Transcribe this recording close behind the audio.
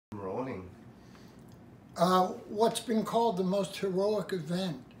What's been called the most heroic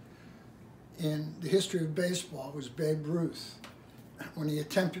event in the history of baseball was Babe Ruth, when he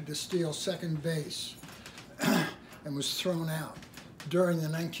attempted to steal second base and was thrown out during the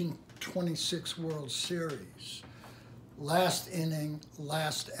 1926 World Series. Last inning,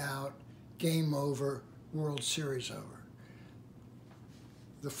 last out, game over, World Series over.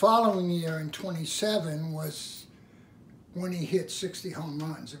 The following year in 27 was when he hit 60 home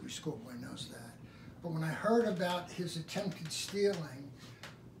runs. Every schoolboy knows that. But when I heard about his attempted stealing,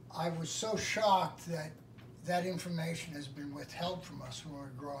 I was so shocked that that information has been withheld from us when we were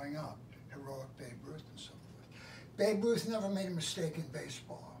growing up. Heroic Babe Ruth and so forth. Babe Ruth never made a mistake in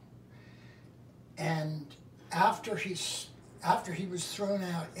baseball. And after he was thrown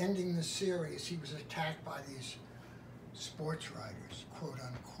out, ending the series, he was attacked by these sports writers, quote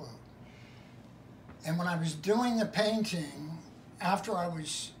unquote. And when I was doing the painting, after I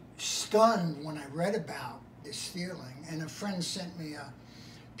was stunned when I read about this stealing, and a friend sent me a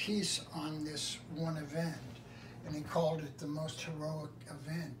piece on this one event, and he called it the most heroic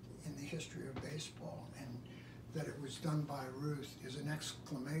event in the history of baseball, and that it was done by Ruth is an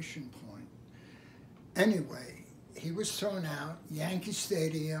exclamation point. Anyway, he was thrown out, Yankee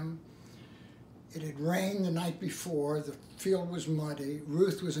Stadium. It had rained the night before, the field was muddy.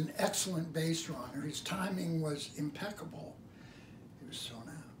 Ruth was an excellent base runner. His timing was impeccable. He was thrown out.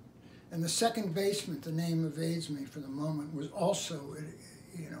 And the second baseman, the name evades me for the moment, was also,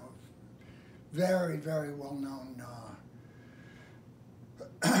 very, very well known.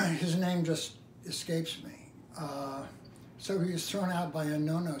 His name just escapes me. So he was thrown out by a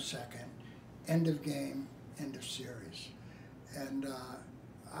no-no second. End of game, end of series. And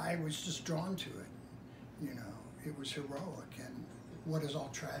I was just drawn to it. It was heroic, and what is all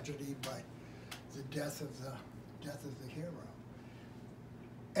tragedy but the death of the hero.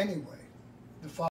 Anyway, the